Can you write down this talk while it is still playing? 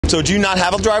So do you not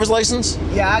have a driver's license?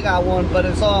 Yeah, I got one, but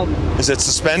it's Is it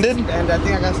suspended? and I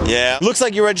think I got some. Yeah. Looks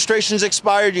like your registration's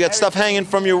expired. You got stuff hanging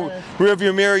from your rear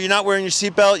view mirror. You're not wearing your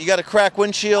seatbelt. You got a cracked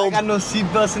windshield. I got no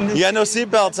seatbelts in this. You got no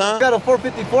seatbelts, huh? I got a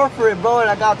 454 for it, bro, and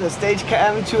I got the stage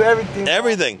cam too, everything. Bro.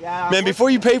 Everything. Yeah, Man, before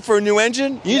you pay for a new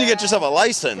engine, you need to get yourself a Take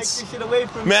license. this shit away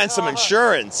from me. Man, some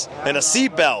insurance and a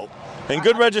seatbelt and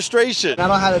good registration. I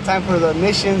don't have the time for the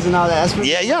missions and all that.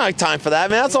 Yeah, you don't have time for that,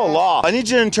 man. That's all law. I need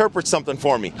you to interpret something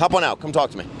for me. Hop on out. Come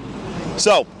talk to me.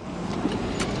 So,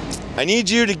 I need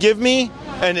you to give me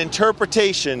an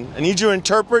interpretation. I need you to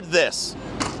interpret this.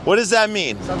 What does that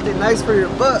mean? Something nice for your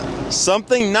butt.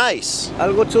 Something nice.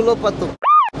 Algo chulo pa tu.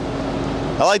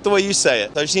 I like the way you say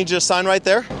it. I just need you to sign right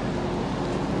there.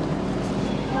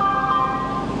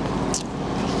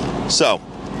 So,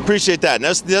 appreciate that.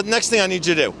 Now, the next thing I need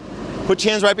you to do, put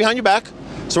your hands right behind your back.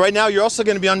 So right now, you're also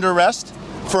going to be under arrest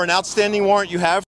for an outstanding warrant you have